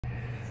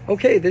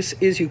Okay, this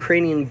is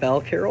Ukrainian Bell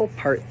Carol,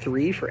 part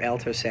 3 for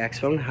alto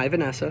saxophone. Hi,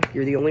 Vanessa.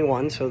 You're the only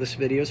one, so this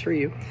video is for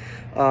you.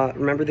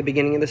 Remember the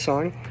beginning of the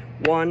song?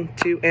 1,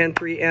 2, and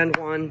 3, and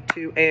 1,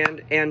 2,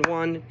 and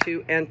 1,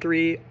 2, and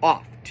 3,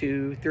 off.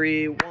 2,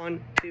 3,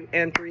 1, 2,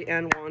 and 3,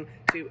 and 1,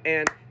 2,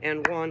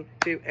 and 1,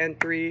 2, and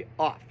 3,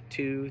 off.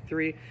 2,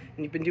 3.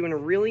 And you've been doing a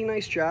really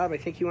nice job. I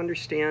think you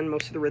understand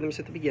most of the rhythms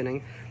at the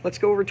beginning. Let's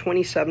go over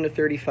 27 to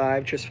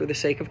 35 just for the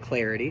sake of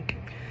clarity.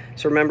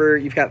 So remember,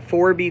 you've got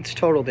 4 beats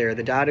total there.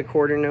 The dotted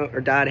quarter note,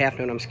 or dotted half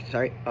note, I'm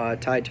sorry,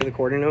 tied to the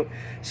quarter note.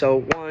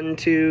 So 1,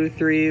 2,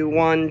 3,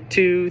 1,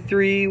 2,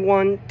 3,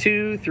 1,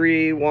 2,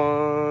 3,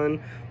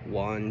 1.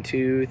 1,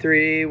 2,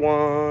 3,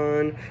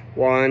 1.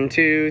 1,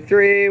 2,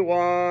 3,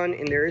 1.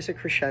 And there is a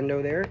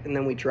crescendo there, and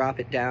then we drop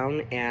it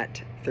down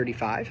at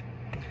 35.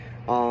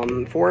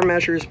 4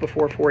 measures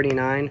before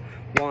 49.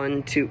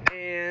 1, 2,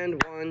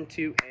 and 1,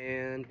 2,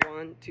 and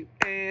 1, 2,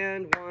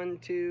 and 1,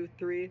 2,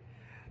 3.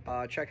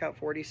 Check out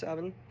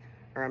 47,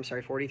 or I'm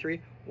sorry, 43.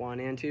 1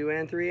 and 2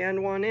 and 3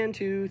 and 1 and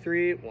 2,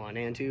 3. 1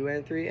 and 2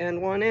 and 3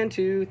 and 1 and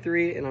 2,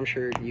 3. And I'm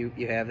sure you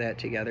have that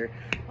together.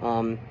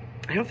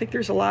 I don't think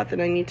there's a lot that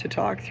I need to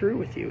talk through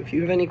with you. If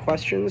you have any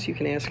questions, you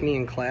can ask me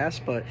in class,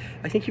 but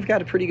I think you've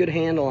got a pretty good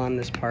handle on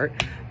this part.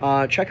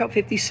 Check out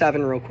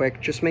 57 real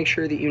quick. Just make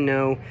sure that you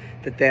know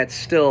that that's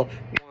still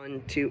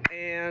 1, 2,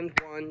 and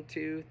 1,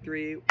 2,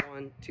 3,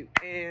 1, 2,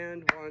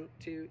 and 1,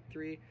 2,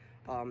 3.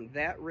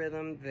 That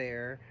rhythm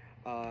there,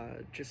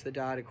 just the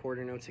dotted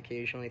quarter notes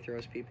occasionally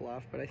throws people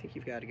off, but I think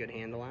you've got a good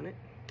handle on it.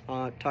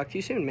 Talk to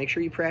you soon. Make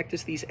sure you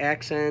practice these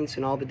accents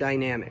and all the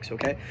dynamics,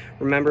 okay?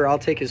 Remember, I'll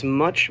take as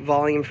much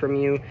volume from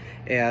you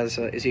as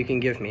you can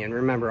give me. And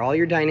remember, all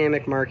your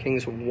dynamic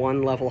markings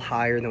 1 level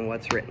higher than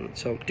what's written.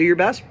 So do your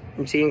best,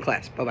 and see you in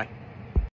class. Bye-bye.